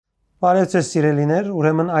Բարև ձեզ սիրելիներ,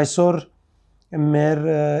 ուրեմն այսօր մեր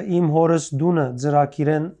իմ հորս դունը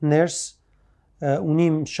ծրագիրեն ներս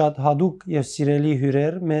ունիմ շատ հadoop եւ սիրելի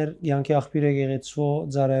հյուրեր մեր յանքի աղբյուր եկեղեցու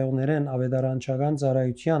ծառայողներեն ավետարանչական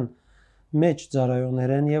ծառայության մեջ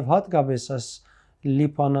ծառայողներեն եւ հատկապես աս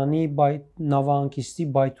Լիբանանի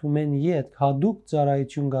նավահանգիստի բայթումեն յետ հadoop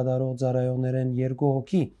ծառայություն կատարող ծառայողներեն երկու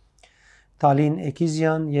հոգի Տալին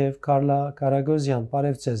Էկիզյան եւ Կարլա Կարագոզյան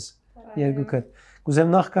բարև ձեզ երկուքդ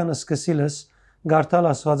Կուզեմ նախքան սկսիլս գարտալ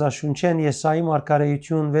Աստվածաշունչեն Եսայի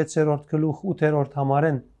մարգարեություն 6-րդ գլուխ 8-րդ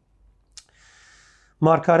համարեն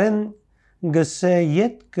Մարգարեն գսե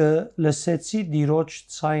յետքը լսեցի դիրոջ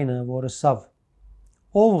ցայնը որը սավ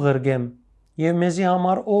ով գրգեմ եւ մեզի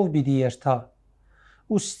համար ով պիտի երթա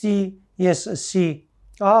ուստի ես ասի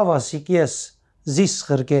ավասիկ ես զիս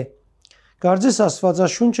գրգե Կարծես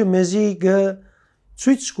Աստվածաշունչը մեզի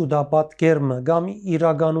ցույց կուտա պատկերմը կամ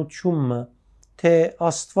իրականությունը թե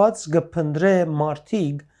Աստված գփնդրե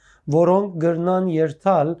մարդիկ, որոնք գրնան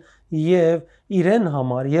երթալ եւ իրեն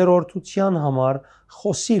համար, երրորդության համար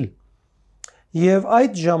խոսիլ։ Եվ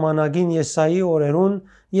այդ ժամանակին Եսայի օրերուն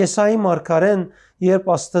Եսայի մարգարեն,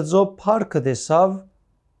 երբ Աստծո փառքը տեսավ,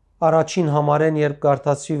 առաջին համարեն երբ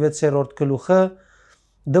կարդացի 6-րդ գլուխը,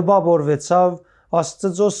 դպավորվեցավ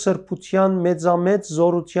Աստծո սրբության մեծամեծ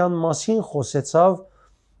զորության մասին խոսեցավ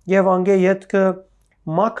եւ անգե յետքը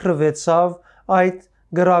մաքրվեցավ այդ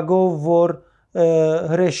գրագով որ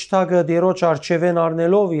հրեշտակը դերոջ արչևեն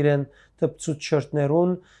առնելով իրեն տպծուց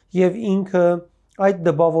չրտներուն եւ ինքը այդ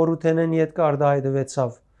դպավորութենեն յետ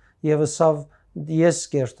կարդայդվեցավ եւ ասավ ես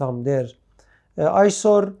կերտամ դեր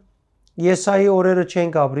այսօր Եսայի օրերը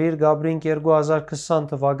չենք ապրիր գաբրինք 2020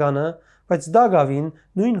 թվականը բայց դա գավին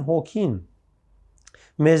նույն հոգին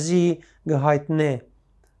մեզի գհայտնե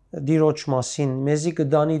դիրոջ մասին մեզի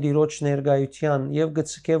կդանի դիրոջ ներգայության եւ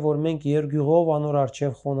գցկե որ մենք երգյուղով անոր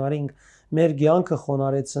արչեւ խոնարինք մեր ցանկը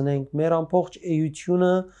խոնարեցնենք մեր ամբողջ էությունը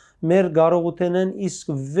մեր կարողութենեն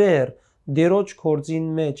իսկ վեր դիրոջ կորձին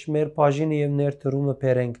մեջ մեր բաժինը եւ ներդրումը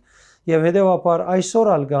բերենք եւ հետեւաբար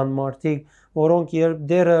այսօր ալգան մարդիկ որոնք երբ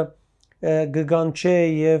դերը գգանչե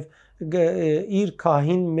եւ իր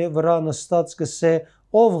քահին վրա նստած գսե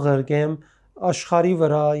ով գրգեմ աշխարի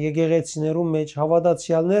վրա եկեղեցիներու մեջ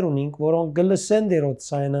հավատացյալներ ունենք, որոնք գլսեն դերոց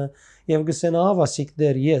ցայնը եւ գսեն ավասիկ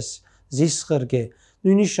դեր ես զիս խրգե։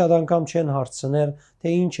 Նույնիսկ շատ անգամ չեն հարցներ,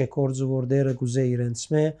 թե ինչ է կորձը որ դերը գուզե իրենց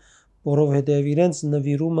մե, որովհետեւ իրենց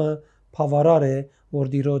նվիրումը բավարար է,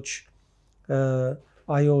 որ դիրոջ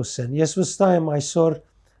այոսեն։ Ես վստահ եմ այսօր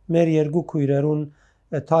մեր երկու քույրերուն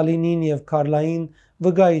Տալինին եւ Կարլային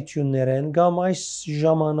վկայություններ են, կամ այս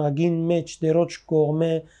ժամանակին մեջ դերոջ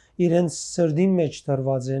կողմե իրենց սրդին մեջ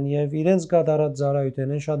տրված են եւ իրենց գադարած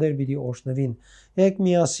ծառայությունն շատեր պիտի օրհնվին եք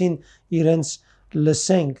միասին իրենց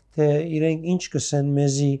լսենք թե իրենք ինչ կսեն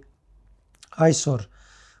մեզի այսօր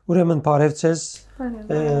ուրեմն բարև ձեզ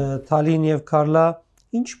Տալին եւ Կարլա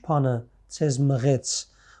ինչ բանը ցեզ մղեց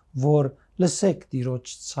որ լսեք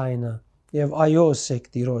դիրոջ ցայնը եւ այո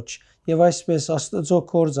ասեք դիրոջ եւ այսպես Աստծո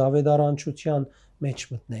կորձ ավետարանչության մեջ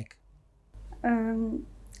մտնեք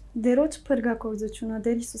Դերոջ փրկակոծությունը,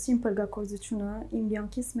 Դեր Հիսուսին փրկակոծությունը իմ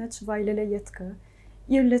յանքիս մեջ վայելել է յետքը,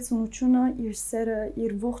 իր լեցունությունը, իր սերը,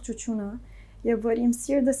 իր ողջությունը, եւ որ իմ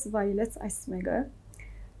սիրտս վայելեց այս մեկը,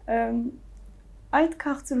 այդ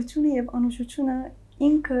քաղցրությունը եւ անուշությունը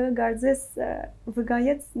ինքը գարձես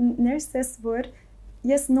վկայեց ներսես, որ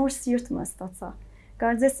ես նոր սիրտ մստացա,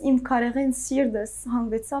 գարձես իմ կարեղեն սիրտս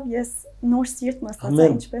հանվեցավ, ես նոր սիրտ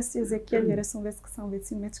մստացա, ինչպես Եզեկիել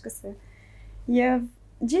 36:26-ի մեջ կսե, եւ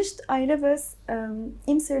Ճիշտ այլևս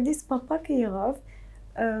իմ սերդիս պապակը եղավ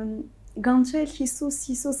գանչել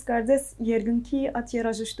Հիսուս կարծես երկնքի այդ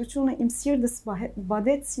երաժշտությունը իմ սիրտս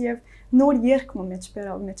բադեց եւ նոր երգը մեջ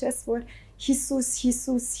բերավ մեջ ես որ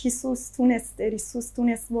Հիսուս տունես Տեր Հիսուս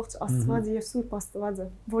տունես ողջ Աստված եւ Սուրբ Աստվածը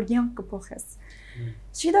որ յանք կփոխես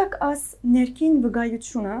Չդակ աս ներքին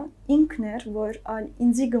վկայությունը ինքն էր որ ալ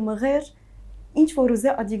ինձի գմղեր ինչ որ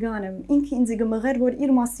ուզե ադիգանեմ ինքը ինձ գմղեր որ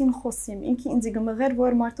իր մասին խոսիմ ինքը ինձ գմղեր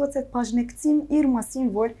որ մարդոց այդ բաժնեկցիմ իր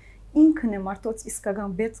մասին որ ինքն է մարդոց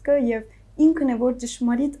իսկական բետկը եւ ինքն է որ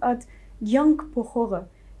ճշմարիտ այդ յանք փոխողը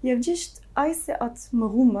եւ ճիշտ այս է այդ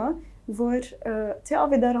մղումը որ թե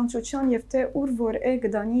ավետարանչության եւ թե ուր որ է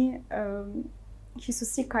գդանի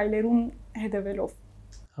Հիսուսի քայլերուն հետևելով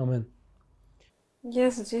ամեն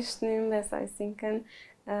Ես ճիշտ նույնպես այսինքն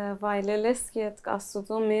վայելես յետ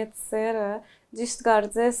Աստծո մեծ սերը ճիշտ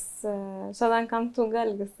կարծես շատ անգամ դու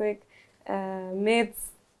գալ գսեք մեծ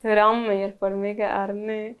դրամը երբ որ մեկը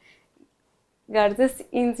առնե կարծես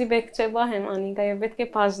ինձի պետք չէ բահեմ անիկա եւ պետք է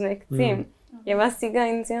բաժնեկցիմ եւ ասիկա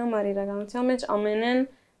ինձի համար իրականության մեջ ամենեն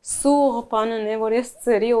սուղ բանն է, որ ես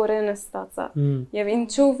ծերի օրենը ստացա։ Եվ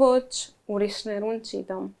ինչու ոչ ուրիշներուն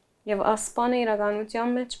չիդամ։ Եվ ասպանը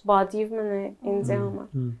իրականության մեջ բադիվ մն է ինձ համար։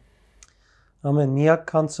 Ամեն միակ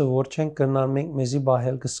քանցը որ չենք կրնար մենք մեզի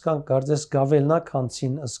բահել կսկանք կարծես գավելնա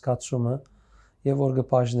քանցին ըսկացումը եւ որ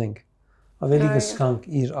կբաժնենք ավելի կսկանք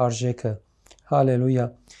իր արժեքը հալելույա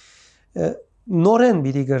նորեն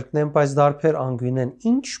պիտի գրկնեմ բայց դարբեր անգույնեն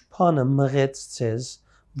ինչ բանը մղեց ցեզ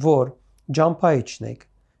որ ջամփայիչնեք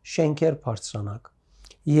շենքեր բարձրանաք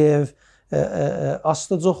եւ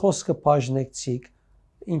աստծո խոսքը բաժնեցիք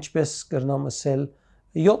ինչպես կրնամ ասել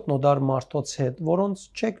 7 նոդար մարդոց հետ, որոնց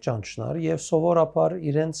չեք ճանչնար եւ սովորաբար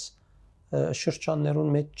իրենց շրջաններուն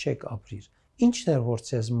մեջ չեք ապրիր։ Ինչն էր որ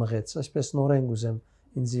ցեզ մղեց, այսպես նորեն գուզեմ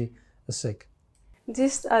ինձի ասեք։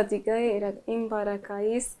 Ճիշտ ադիգա իմ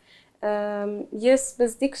բարակայիս ես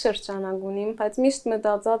բզդիկ շրջանագունիմ, բայց միշտ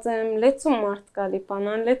մտածած եմ լեցում մարդ կա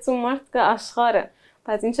լիբանան, լեցում մարդ կա աշխարհը,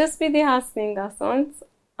 բայց ինչպես պիտի հասնենք ասոնց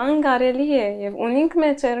անգարելի է եւ ունինք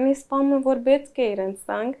մեջ երնի սպամը որ պետք է իրենց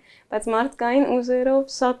տանք, բայց մարդկային ուժերով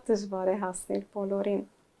շատ դժվար է հասնել բոլորին։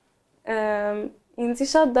 Ինձ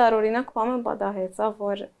շատ դարօրինակ բանը պատահեցա,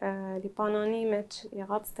 որ Լիբանանի մեջ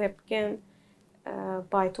եղած դեպքեն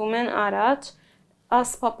բայթում են առաջ,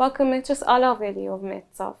 աս պապակը մեջս ալավելիով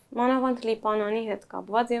մեծավ, մանավանդ Լիբանանի հետ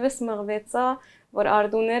կապված եւ ես մղվեցա, որ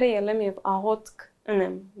արդուները ելեմ եւ աղոթք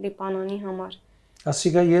ընեմ Լիբանանի համար։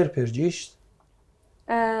 Ասիգա երբ էր ճիշտ։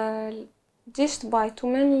 Ճիշտ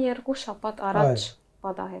բայթում են 2 շաբաթ առաջ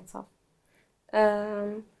պատահեցավ։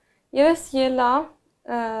 Եվ ես ելա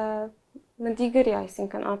մդիգրի,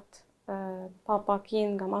 այսինքն at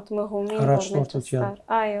պապակին կամ at մղումին առաջնորդության։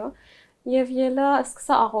 Այո։ Եվ ելա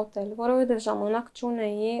սկսա աղոթել, որովհետև ժամանակ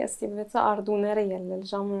չունեի, ստիպվեցա արդուները ելնել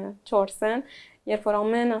ժամը 4-ին, երբ որ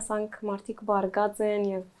ամեն ասանք մարդիկ բարգած են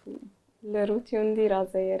եւ լրություն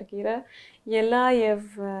դիրած է երկիրը, ելա եւ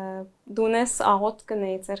դունես աղոտ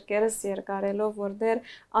կնեի ցերկերս երկարելով որ դեր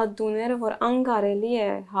այդ դուները որ անգարելի է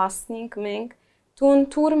հասնենք մենք տուն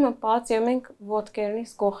թուրմը բաց եւ մենք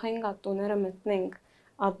ոտքերնից գողենք այդ դուները մտնենք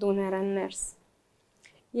այդ դուները ներս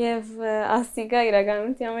եւ ասիգա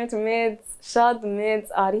իրականության մեջ շատ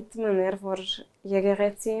մեծ արիթմն էր որ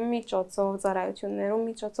եկեղեցի միջոցով ծառայություններում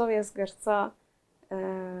միջոցով ես գրծա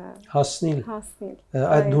հասնիլ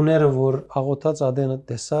այդ դուները որ աղոթած ադենը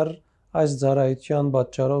տեսար այս ծառայության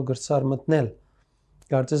պատճառով գրծար մտնել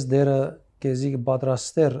կարծես դերը քեզի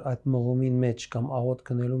պատրաստեր այդ մղումին մեջ կամ աղոթ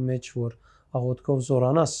կնելու մեջ որ աղոթքով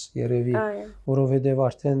զորանաս երևի որովհետև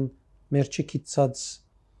արդեն մեր չկիցած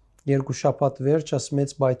 2 շաբաթ վերջ աս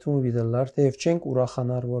մեծ բայթում վիդելար թեև չենք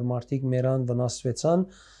ուրախանար որ մարդիկ մերան վնասվեցան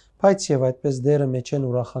բայց եւ այդպես դերը մեջ են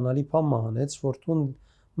ուրախանալի բան մահանեց որ տուն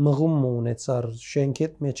մղում ունեցար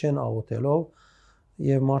շենքետ մեջ են աղոթելով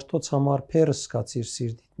եւ մարդոց համար փերը սկացիր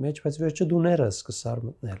սիրտիդ մեջ բայց վերջը դուները սկսար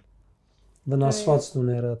մտնել վնասված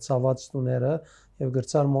դուները ցաված դուները եւ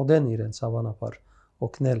գրծար մոդեն իրենց հավանաբար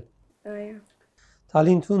օգնել այո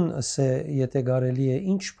Տալինթուն ասե եթե կարելի է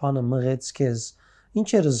ինչ բանը մղեց քեզ ինչ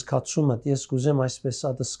էր զգացումդ ես կուզեմ այսպես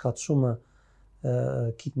ադը զգացումը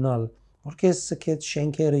գիտնալ որ քեզ սկեց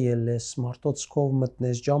շենքերը ելես մարդոց կով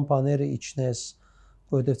մտնես ջամփաները իջնես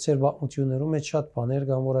որովհետև ծեր բաղություններում մեջ շատ բաներ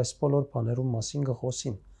կան, որ այս բոլոր բաներում մասին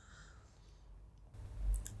կխոսին։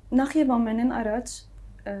 Նախ եւ ամենեն առաջ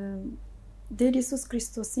Տեր Հիսուս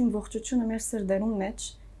Քրիստոսին ողջությունը մեր սրտերում մեջ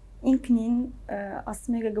ինքնին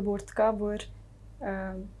ասմեգը գորտկա, որ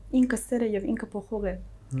ինքը սերը եւ ինքը փոխող է։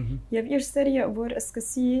 Եվ իր սերը որ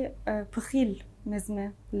սկսի փխիլ մեզմե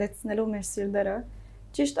լեցնելով մեր սիրտերը,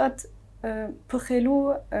 ճիշտ այդ փխելու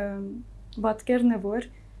բատկերն է որ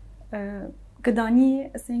Գդանի,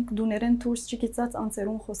 ասենք, դուներեն դուրս չգիծած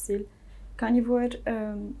անձերուն խոսիլ, քանի որ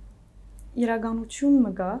իրականություն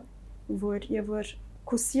մգա, որ եւ որ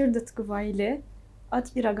քո սիրտդ կվայել է,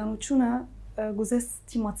 այդ իրականությունը գուզես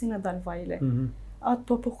թիմացինը դալ վայել է։ Այդ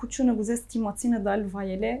փոփոխությունը գուզես թիմացինը դալ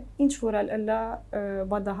վայել է, ինչ որ ալլա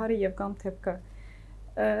բադահարը եւ կամ թեփկը։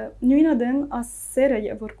 Նույնադեն ասերը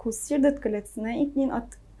եւ որ քո սիրտդ կլեցնե, ինքնին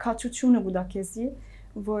այդ քաչությունը գուդակեզի,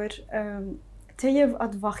 որ Թեև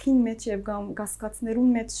այդ վախին մեջ եւ կամ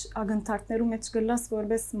գասկածներուն մեջ, ագնթարթներուն մեջ գլաս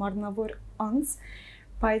որպես մարմնավոր անձ,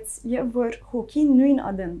 բայց եւ որ հոգին նույն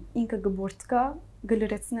ադեն ինքը գբորտկա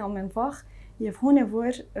գլրեցնի ամեն վախ եւ հոնե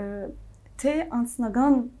որ թե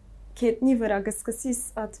անձնական կետնի վրա գսկսիս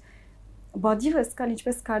այդ բադիվը սկալ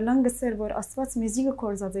ինչպես կարլան գսեր որ աստված մեզի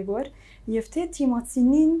կորզած է գոր եւ թե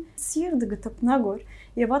թիմացինին սիրտ գտպնագոր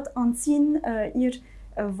եւ այդ անձին իր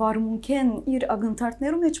վարմունքեն իր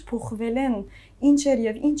ագնթարթներում մեջ փոխվել են ինչ էր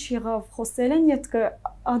եւ ինչ եղավ խոսել են յետքը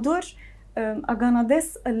ադոր ագանադես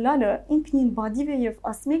լալը ինքնին բադիվ է եւ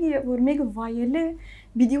ասմեգ է որ մեկ վայելը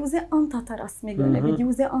բիդիուզե անտատար ասմեգն է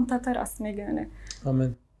բիդիուզե անտատար ասմեգն է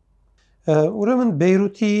ամեն ուրեմն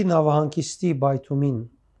Բեյրութի նավահանգիստի բայթումին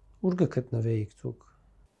ուր գտնվեիք դուք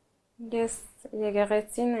Ես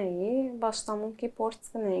եկեղեցին էի Բաշտամունքի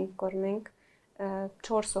փորձ գնեինք որ մենք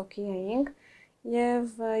 4 հոգի էինք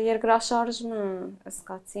Եվ երկրաշարժը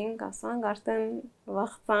սկացինք, ասանք, արդեն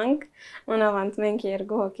վախծանք, մանավանդ մենք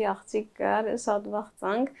երկու հոգի աղջիկ կար, շատ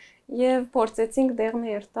վախծանք եւ փորձեցինք դեղն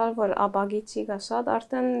երթալ, որ աբագի չի գա շատ,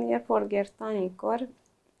 արդեն երբ որ գերտանինք, որ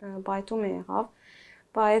բայթում եղավ,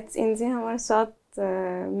 բայց ինձ համար շատ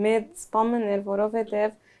մեծ բան էր,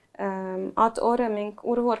 որովհետեւ այդ օրը մենք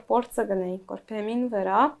ուր որ փորձը գնայինք, որ փեմին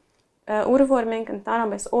վրա Ուր որ մենք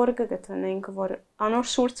ընտանաբես օրգը գտնենք, որ անոր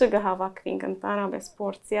շուրջը գհավաքվինք ընտանաբես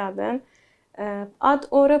փորձի ադեն, այդ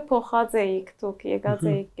օրը փոխած էիք դուք եկած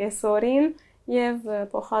էիք կեսորին եւ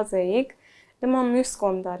փոխած էիք, դեմա մյուս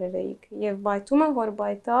կոնդարեր էիք եւ բայթումը որ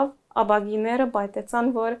բայտավ աբագիները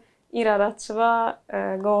բայտեցան որ իր առաջվա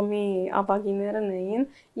գոմի աբագիներն էին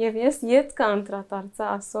եւ ես ետ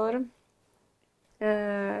կանտրատարծա ասոր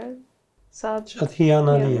Շատ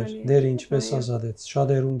հիանալի էր, դեր ինչպես ազատեց,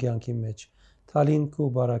 շատերուն կյանքի մեջ, Թալինք ու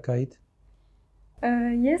Բարակայիդ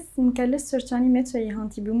Ես մկելես շրջանի մեջ էի,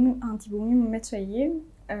 հանտիբումի մեջ էի,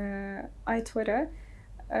 այդ վրը,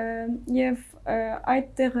 և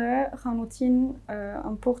այդ տեղը խանութին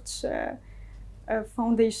ամպողջ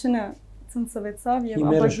foundation-ը ծնծվեցավ և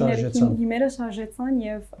հիմերը շարժեցան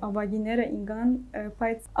և աբագիները ինգան,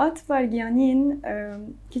 բայց այդ վարգյանին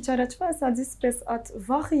քիչ առաջվա ասածիս պես այդ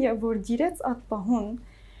վախը որ դիրեց այդ պահուն,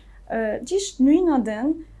 ճիշտ նույն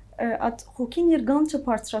ադեն այդ խոքին երգանչը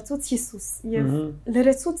բարձրացուց Հիսուս և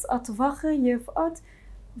լրեցուց այդ վախը և այդ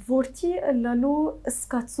որդի լալու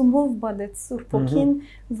սկացումով բադեց Սուրբ Հոգին,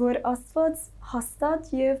 որ Աստված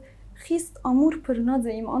հաստատ և խիստ ամուր բռնած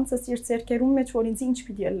է իմ անձս իր ձեռքերում մեջ, որ ինձ ինչ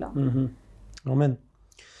պիտի ելլա։ Ամեն։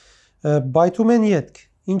 Բայթումեն ետք,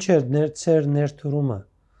 ինչ էր ծեր ներդրումը,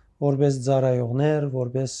 որպես ծառայողներ,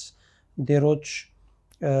 որպես դերոջ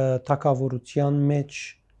թագավորության մեջ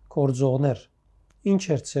գործողներ, ինչ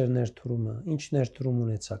էր ծեր ներդրումը, ինչ ներդրում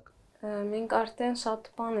ունեցաք։ Մենք արդեն շատ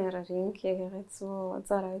բաներ էինք եկեղեցու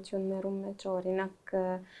ծառայություններում մեջ, օրինակ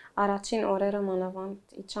առաջին օրերը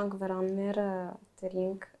մանավանդ իջանք վրանները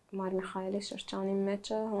դրինք Մար Միխայելի շրջանի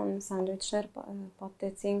մեջը, հոն սանդվիչներ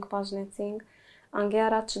պատտեցինք, բաժնեցինք, անգե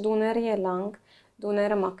առաջ դուներ ելանք,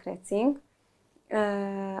 դուները մաքրեցինք,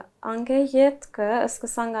 անգե ետքը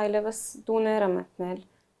սկսանք այլևս դուները մտնել,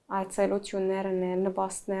 այցելություններ նել,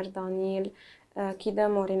 նպաստներ դանել,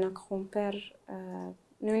 գիտեմ օրինակ խումբեր,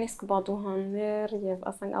 նույնիսկ բադուհաններ և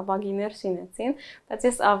ասենք աբագիներ շինեցին, բայց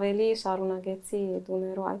ես ավելի շարունակեցի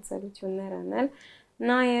դուներու այցելություններ անել,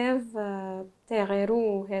 Նաև տեղերու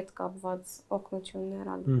հետ կապված օգնություններ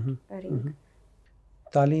ալինք։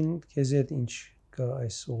 Տալին քեզ հետ ինչ կա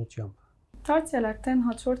այս ուղղությամբ։ Դարձյալ արդեն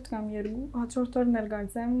հաջորդ օրն էլ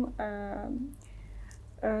գարձեմ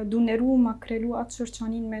դուներու մաքրելու այդ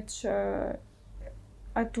շրջանին մեջ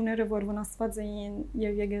այդ դուները որ վնասված էին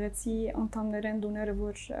եւ եկեղեցի անդամներեն դուները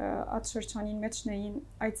որ այդ շրջանին մեջն էին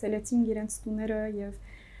այցելեցին իրենց դուները եւ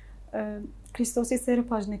Քրիստոսի սերը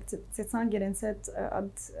բաժնեցան իրենց հետ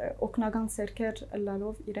օգնական սերքեր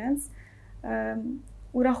լալով իրենց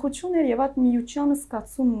ուրախություն էր եւ այդ միության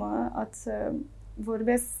սկացումը այդ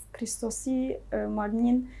որպես Քրիստոսի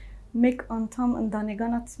մարմնին մեկ անդամ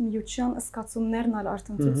ընտանեկան այդ միության սկացումներն ալ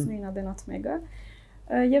արդյունցուց նույն ադենատ մեկը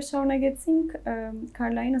եւ շարունակեցինք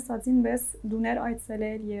Կարլային ասածին պես դուներ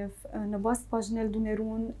այցելել եւ նպաստ բաժնել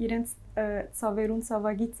դուներուն իրենց ցավերուն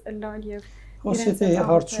ցավագից լալ եւ Ոսեթե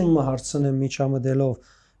հարցումը հարցնեմ միջամտելով,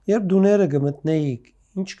 երբ դուները գմտնեիք,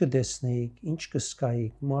 ինչ կտեսնեիք, ինչ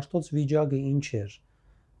կսկայիք, մարդոց վիճակը ինչ էր,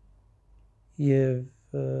 և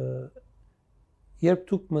երբ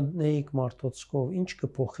դուք մտնեիք մարդոց կով, ինչ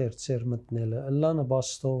կփոխեր ձեր մտնելը, ըլլա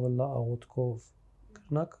նպաստով, ըլլա աղոթքով,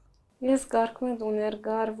 կրնակ։ Ես գարկում դուներ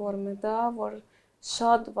գար, որ մտա, որ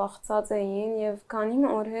շատ վախծած էին և քանի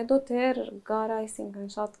օր հետո դեր գար այսինքն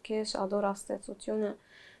շատ քեշ ադոր աստեցությունը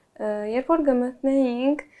Երբ որ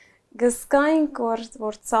գմտնեինք, գսկայինք,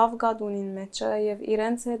 որ ծավ գա դունին մեջը և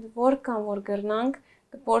իրենց հետ որքան որ գրնանք,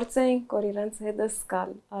 կպործեինք, որ իրենց հետը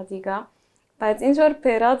սկալ ադիգա, բայց ինչ որ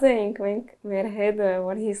պերած էինք մենք մեր հետը,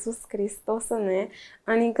 որ Հիսուս Քրիստոսն է,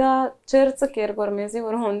 անիգա չերծը կեր, որ մեզի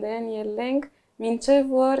որ հոնդեն ելենք,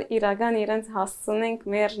 մինչև որ իրական իրենց հասցնենք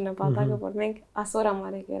մեր նպատակը, որ մենք ասոր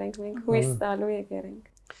համար եկերենք, մենք հույս տալու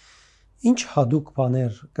եկերենք։ Ինչ հadoop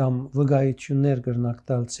բաներ կամ վկայություններ կրնակ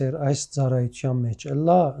տալ ծեր այս ծառայության մեջ,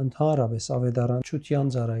 լա ընդհանրապես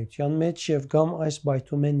ավետարանչության ծառայության մեջ եւ կամ այս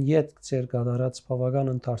բայթումեն յետ ծեր կատարած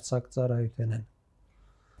բավական ընդարձակ ծառայությունն են։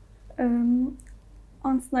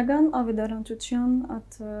 Անձնական ավետարանչության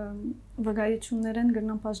at վկայություններն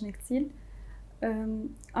կրնան բաժնեկցիլ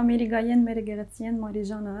Ամերիկայեն մեր գեղեցին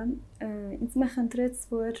Մարիժանը ինձ մե խնդրեց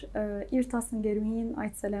որ իր տասնգերուհին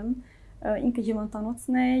այցելեմ ինքը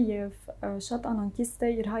հիվանդանոցն է եւ շատ անհանգիստ է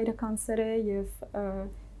իր հայրը կանցեր է եւ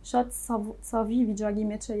շատ ցավի վիճակի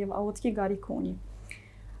մեջ է եւ աղոթքի կարիք ունի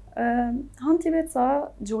հանդիպեցա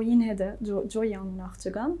Ջոյին հետ Ջոյի անուն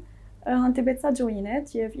աղջկան հանդիպեցա Ջոյին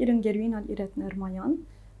հետ եւ իր ընկերուհին ալ իր հետ ներմայան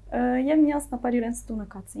եւ միասնապար իրենց տունը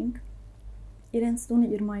կացինք իրենց տունը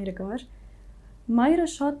իր մայրը գար Մայրը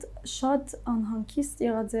շատ անհանգիստ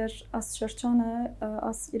եղած էր աս շրջանը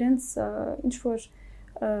աս իրենց ինչ որ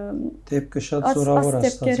դեպքը շատ զորավոր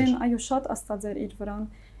աստծեր այո շատ աստծեր էր իր վրան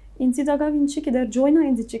ինձ դակավ ինչի գիտեր ջոյնա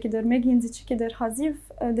ինձ չի գիտեր մեկ ինձ չի գիտեր հազիվ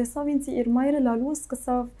դեսավ ինձ իր մայրը լալու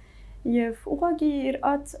սկսավ եւ ուղղակի իր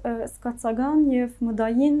at սկացական եւ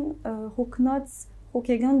մդային հոգնած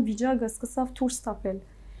հոգեգան վիճակը սկսավ դուրս տապել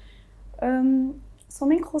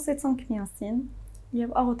սոմենք խոսեցանք միասին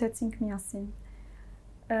եւ աղոթեցինք միասին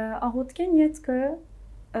աղոթքեն յետքը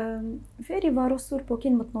վերի վարո Սուրբ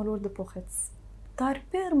Օքին մտնոլորտը փոխեց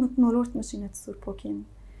տարբեր մտնոլորտ մշինեց Սուրբ Օքին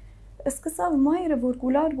սկսավ մայրը որ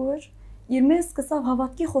գուլար որ իր մեզ սկսավ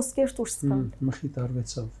հավատքի խոսքեր դուրս գալ մխիթ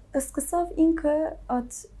արվեցավ սկսավ ինքը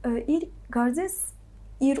at իր գարձես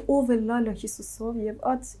իր ով լալը Հիսուսով եւ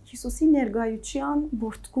at Հիսուսի ներգայության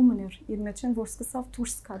որդկումն էր իր մեջ են որ սկսավ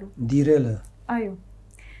դուրս գալու դիրելը այո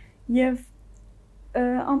եւ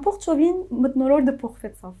ամբողջովին մտնոլորտը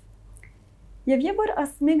փոխվեցավ եւ երբ որ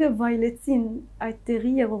ասմեգը վայլեցին այդ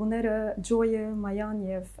տեղի եղողները Ջոյը Մայան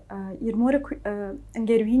եւ իր մորը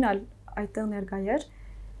ընկերուհին այդտեղ ներկայեր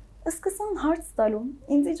սկսան հարց տալու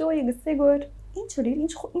ինձ Ջոյը գսե որ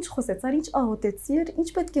ինչ խոսեցար ինչ աղոթեցիր ինչ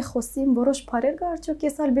պետք է խոսիմ որոշ բառեր կա արդյոք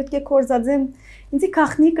ես ալ պետք է կորզածեմ ինձի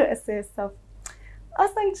քախնիկը էսավ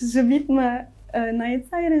ասանք ժվիտմը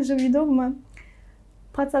նայեցա իրեն ժվիդովմը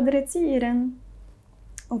բացադրեցի իրեն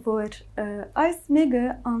որ այս մեկը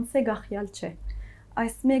անցե գախյալ չէ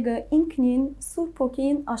այս մեկը ինքնին Սուրբ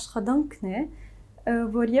Օքին աշխատանքն է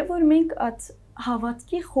որ եւ որ մենք at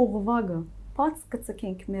հավատքի խողովակը բաց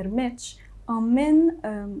կցկենք մեր մեջ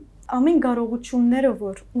ամեն կարողությունները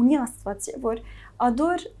որ ունի Աստված որ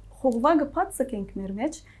ադոր խողովակը բաց կցկենք մեր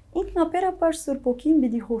մեջ ինքնաբերաբար Սուրբ Օքին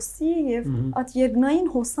պիտի հոսի եւ at երկնային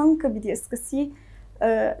հոսանքը պիտի սկսի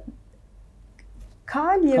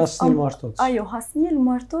Կալ եւ այո հասնել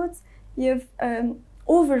մարդոց եւ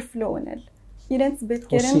overflow-նել իրենց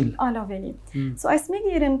բետկերեն ալավելի so այս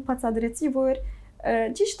մեկը իրեն բացադրեցի որ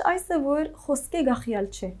ճիշտ այսը որ խոսքը գախյալ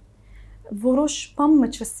չէ որոշ բան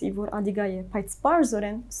մչսի որ ադիգա է բայց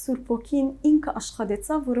բարձորեն Սուրբ Օքին ինքը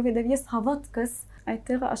աշխատեցավ որովհետեւ ես հավատքս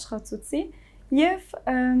այդտեղ աշխատեցի եւ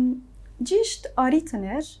ճիշտ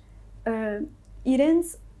արիթներ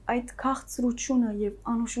իրենց այդ քաղցրությունը եւ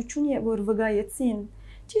անուշությունը որ վգայեցին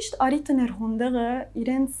ճիշտ արիթներ հոնդեղը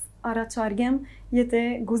իրենց առաջարկեմ եթե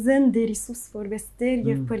գուզեն դեր Հիսուս որպես դեր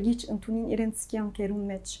եւ բրգիչ ընդունին իրենց կյանքերուն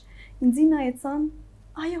մեջ ինձի նայեցան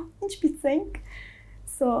այո ինչ պիտենք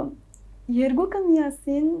so երկուքը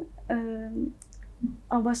միասին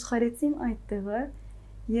ապաշխարեցին այդտեղը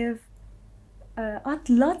եւ at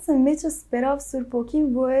լացը մեջը սպերավ Սուրբ Օքին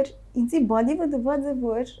որ ինձի բալիվը դված է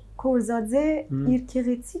որ կորզածե իր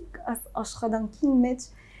քեղեցիկ աշխատանքին մեջ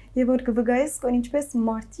եւ որ կվգայես որ ինչպես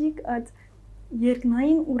մարդիկ at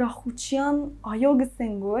երկնային ուրախության այո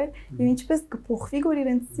գսեն գոր եւ ինչպես կփոխվի գոր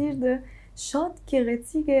իրենց սիրտը շատ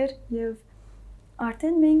քեղեցիկ էր եւ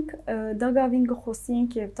արդեն մենք դագավին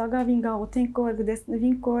գխոսենք եւ դագավին գաղութենք գոր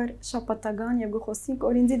գտեսնվին գոր շապատական եւ գխոսենք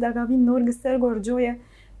որ ինձի դագավին նոր գսեր գոր ջոյը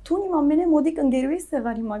Տունի մամենը մոդիկ ընկերուհիս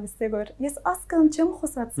եղարի մագստեգոր ես ասկան չեմ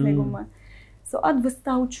խոսած մեգումը so ad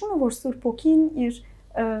վստահությունը որ Սուրբ Օքին իր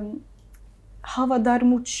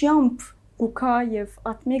հավատարմությամբ ուքա եւ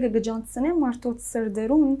ատմեգը գջանցնե մարդոց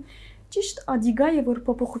սրդերուն ճիշտ ադիգա է որ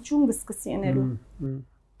փոփոխություն կսկսի անելու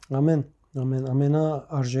ամեն ամենա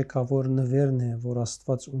արժեքավոր նվերն է որ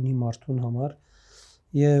Աստված ունի մարդուն համար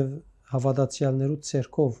եւ հավատացյալներու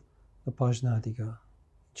ցերկով բաժնա ադիգա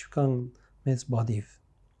ինչքան մեծ բադիվ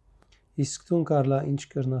Իսկ դու կարլա ինչ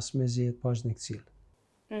կրնաս մեզի այդ բաժնեկցիլ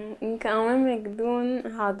ինքը ամեն մեկ դուն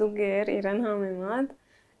հադուկ էր իրեն համեմատ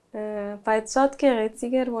բայց շատ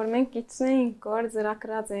գեղեցիկ էր որ մենք իջնեինք որ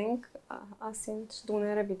ծրագրած ենք ասինչ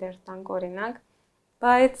դուները բիդեր տանք օրինակ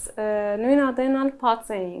բայց նույն ադենալ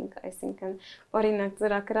փած էինք այսինքն օրինակ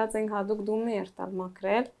ծրագրած ենք հադուկ դու մեր տալ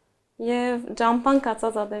մակրել Եվ ջամփան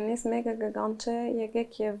կացած ադենից մեկը գանչե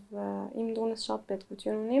եկեք եւ իմ դունս շատ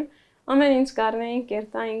պետքություն ունիմ ամեն ինչ կարնեին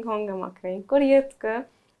կերտային հոնգը մակրեին կոր յետքը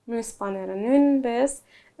մյուս բաները նույնպես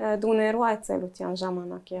դուներու այցելության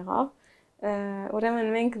ժամանակ եղավ ուրեմն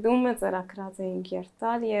մենք դումը ծրագրած էինք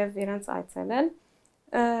երթալ եւ իրենց այցելել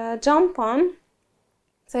ջամփան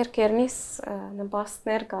Ձերքերնից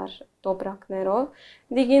նպաստներ կար տոպրակներով,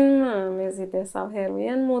 դիգին մեզի տեսավ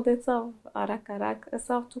հերույեն, մոտեցավ արակ-արակ,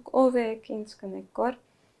 ասավ դուք ով եք, ինչ կնեք կոր,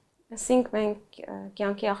 ասինք մենք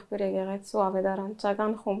կյանքի աղբյուր եկեղեցու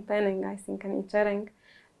ավետարանչական խումբեն ենք, այսինքն իջեր ենք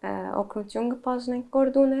օգնություն կպաշնենք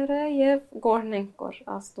կոր դուները և գորնենք կոր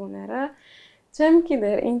աս դուները, չեմ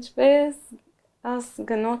գիտեր ինչպես աս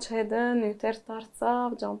գնոջ հետը նյութեր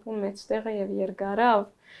դարձավ, ջամփուն մեջտեղը և երկարավ,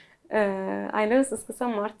 այլևս սկսա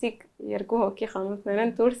մարդիկ երկու հոգի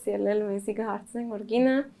խանութներեն դուրս ելել մեզի կհարցնենք որ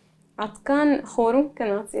գինը ատկան խորում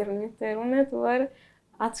կնաց իր նյութերուն հետ որ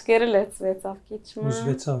աչքերը լեցվեցավ քիչմը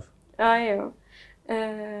ուզվեցավ այո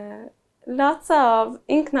լացավ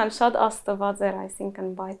ինքն ալ շատ աստված էր այսինքն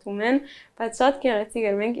բայթում են բայց շատ գեղեցիկ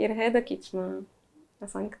էր մենք իր հետը քիչմը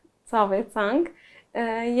ասենք ցավեցանք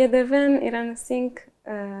յետևեն իրանցինք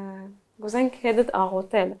գուզենք հետդ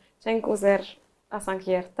աղոթել չենք ուզեր ասանք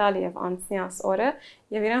երթալ եւ անցնյաս օրը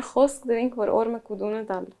եւ իրեն խոսք դրինք որ օրը կուդունը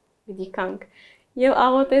տալ պիտի կանք եւ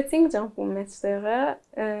աղոթեցինք ջամփում մեջտեղը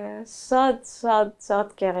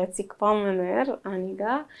շատ գեղեցիկ բաներ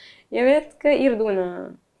անիգա եւ հետքը իր դունը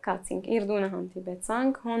կացինք իր դունը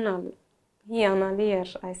հանդիպեցանք հոնալ հիանալի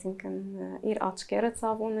էր այսինքն իր աչքերը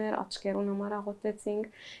ցավուներ աչքերուն համար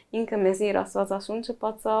աղոթեցինք ինքը մեզ իր աստվածաշունչը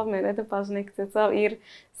բացավ մեր հետ բաժնեկցեցավ իր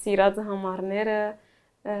սիրած համարները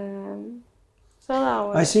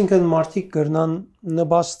Այսինքն մարդիկ կրնան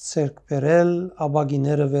նպաստ ցերկ բերել,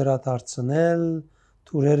 աբագիները վերադարձնել,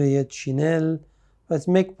 թուրերը ետ շինել, բայց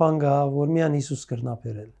մեկ բան կա, որ միայն Հիսուս կրնա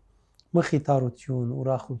բերել։ Մխիթարություն,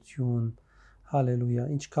 ուրախություն, հալելույա,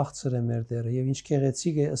 ինչ քաղցր է մեր Տերը եւ ինչ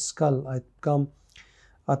գեղեցիկ է ըսկալ այդ կամ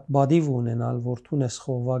այդ բադիվ ունենալ, որ թուն ես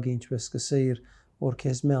խողվագի ինչպես կսեիր, որ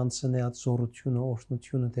քեզ մե անցնե այդ զորությունը,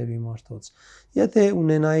 օրհնությունը դեպի մարդոց։ Եթե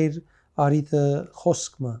ունենայիր արիտը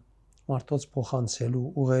խոսքը մարդոց փոխանցելու,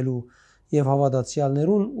 ուղղելու եւ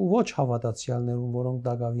հավատացյալներուն ու ոչ հավատացյալներուն, որոնք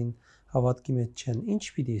դակավին հավատքի մեջ չեն, ինչ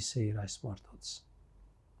պիտի ասեիր այս մարդոց։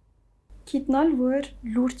 Գիտնալ որ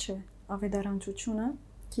լուրջ է ավետարանչությունը,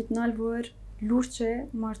 գիտնալ որ լուրջ է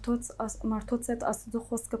մարդոց այդ աստծո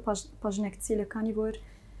խոսքը բաժնեկցիլը, քանի որ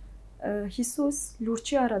Հիսուս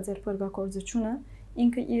լուրջի արած էր փրկակորձությունը,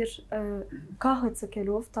 ինքը իր գահը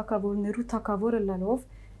ցկելով, թակավորներու թակավորը լալով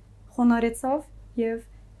խոնարեցավ եւ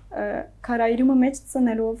քարայրումը մեջ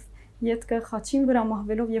ծնելով յետքը խաչին վրա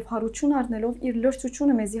մահվելով եւ հարություն առնելով իր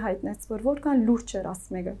լրջությունը մեզի հայտնեց որ որքան լուրջ էր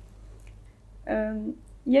ասմեգը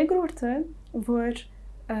երկրորդը որ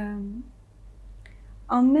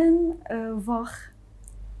ամեն վախ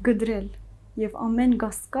գդրել եւ ամեն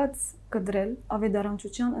գասկած գդրել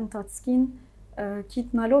ավետարանչության ընթացքին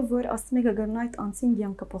գիտնալով որ ասմեգը գտնա այդ անցին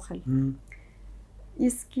կյանքը փոխել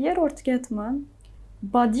իսկ երրորդ կետը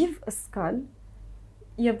բադիվ ըսկալ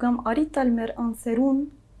եւ կամ արիտալ մեր անցերուն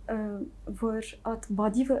որ at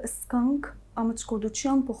բադիվը ըսկանք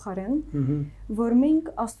ամճկոդության փոխարեն որ մենք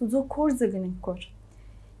աստուծո կորձը գնենք կոր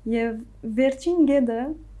եւ վերջին գեդը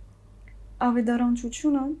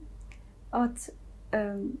ավետարանչությունը at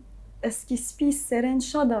սկիզբի սերեն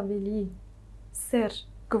շատ ավելի սեր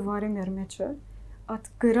գվարի մեր մեջը at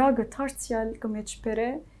գրագը դարձյալ կմեջբերե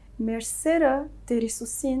մեր սերը Տեր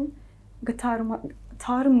Հիսուսին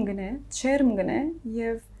գթարմ գնե չերմ գնե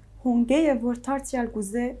եւ հոնգեը որ դարձյալ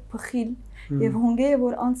գուզե փխիլ եւ հոնգեը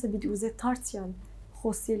որ անցը պիտի ուզե դարձյալ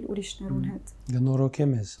խոսիլ ուրիշներուն հետ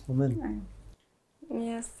գնորոքեմ ես ամեն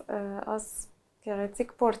Ես as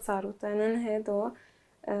գեղեցիկ փորձառուտենն հետո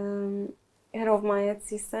Հերով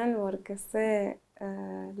մայեցիսեն որ գսե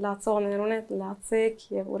լացողներուն հետ լացեք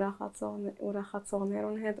եւ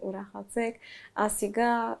ուրախացողներուն հետ ուրախացեք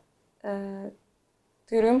ասիգա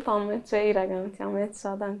դուրում պամետ չէ իրականության մեջ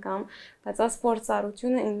շատ անգամ բայց այս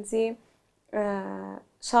փորձառությունը ինձի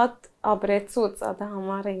շատ ապրեցուց ադա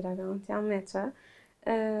համարը իրականության մեջը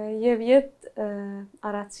եւ յետ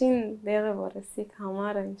առաջին դեղը որ ասիկ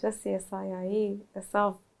համարը ինչպես Եսայայի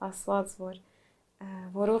ասավ ասված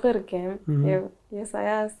որ ուղերգեմ եւ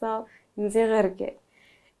Եսայա ասավ ինձ ղերգե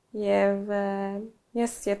եւ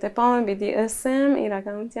ես եթե պամը պիտի ասեմ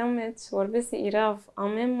իրականության մեջ որովհետեւ իրավ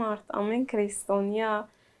ամեն մարդ ամեն քրիստոնյա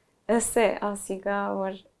ասե ասիգա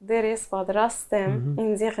որ դեր ես պատրաստ եմ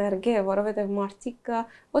ինձ ղերգե որովհետեւ մարդիկ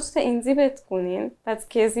ոչ թե ինձի պետք ունին բայց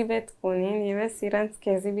քեզի պետք ունին եւ ես իրենց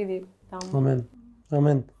քեզի պիտի տամ ամեն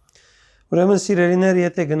ամեն ուրեմն սիրելիներ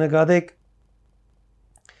եթե կնկատեք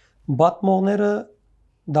Բատմողները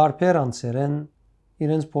դարբեր անցեր են,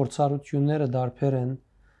 իրենց փորձառությունները դարբեր են,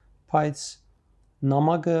 բայց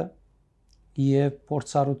նամակը եւ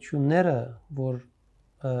փորձառությունները, որ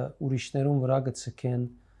ուրիշներուն վրա գցկեն,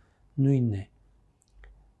 նույնն է։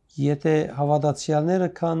 Եթե հավատացյալները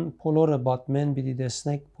կան բոլորը բատմեն, պիտի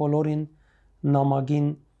տեսնեք բոլորին նամակին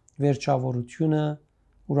վերջավորությունը,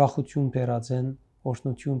 ուրախություն բերած են,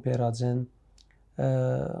 օրհնություն բերած են,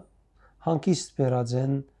 հանգիստ բերած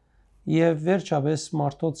են եւ վերջապես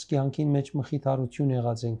մարդոց կյանքին մեջ մխիթարություն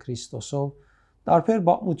եղած են Քրիստոսով։ Տարբեր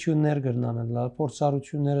բացություններ կրնան,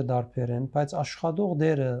 փորձառությունները դարբեր են, բայց աշխատող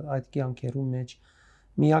դերը այդ կյանքերում մեջ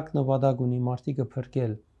միակ նպատակ ունի մարդիկը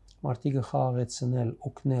փրկել, մարդիկը խաղաղեցնել,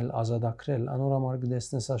 օգնել, ազատագրել։ Անոր համար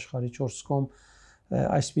կտեսնես աշխարհի 4 կողմ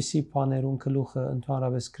այսպիսի բաներուն գլուխը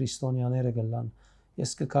ընդհանրապես քրիստոնյաները գլան։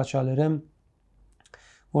 Ես կկաչալերեմ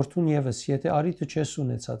որթուն եւս, եթե արիթը չես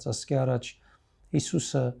ունեցած ասկե առաջ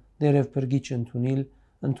Հիսուսը դերև բրգիչ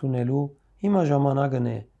ընդունելու հիմա ժամանակն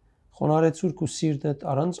է։ Խոնարեցուր քու սիրտդ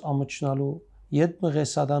առանց ամճնալու, յետ մղե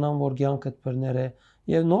սատանան, որ կյանքդ բռները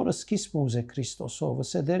եւ նորը սկիզբ ուզե Քրիստոսով,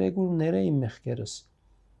 ասե դերեգուրները իմ մեղքերս։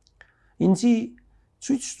 Ինձի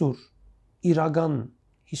ցույց տուր իրական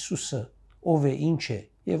Հիսուսը ով է, ինչ է,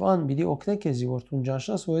 եւ ան պիտի օգնե քեզի որ դու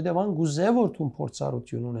ճանչնաս, որովհետեւ ան գուզե որ դու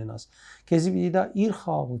փորձառություն ունենաս։ Քեզի պիտի դա իր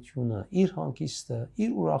խաղաղությունը, իր հանգիստը,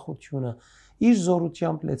 իր ուրախությունը, իր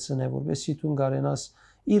զորությամբ լեցնե, որովհետեւ դու կարենաս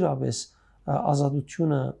իրապես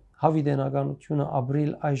ազատությունը, հավիտենականությունը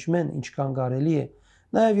ապրիլ այժմեն ինչքան կարելի է։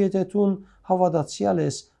 Նաեւ եթե դու հավատացյալ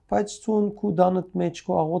ես, բայց դու քու դանդ մեջ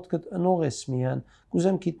քո աղոթքդ ընող ես միան,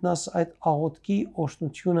 կուզեմ գիտնաս այդ աղոթքի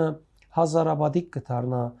օրհնությունը հազարաբադիկ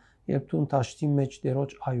կդառնա, երբ դու տաշտի մեջ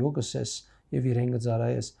դերոջ այո գսես եւ իրեն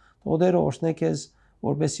գծարայես։ Թողերը օրհնե քեզ,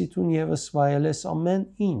 որբեսի դու եւս վայելես ամեն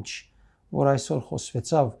ինչ, որ այսօր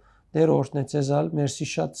խոսվեցավ։ Դեր օրհնե ցեզալ, մերսի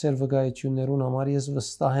շատ ծեր վկայություններուն համար ես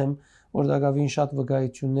վստահ եմ, որ դակավին շատ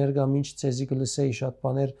վկայություններ կա, ինչ ցեզի կլսեի շատ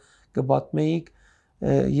բաներ կբատմեիք։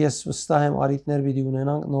 Ես վստահ եմ արիտներ պիտի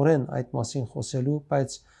ունենանք նորեն այդ մասին խոսելու,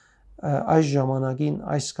 բայց այս ժամանակին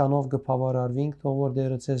այս կանով կբավարարվենք, թող որ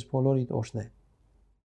Տերը ցեզ բոլորիդ օրհնե։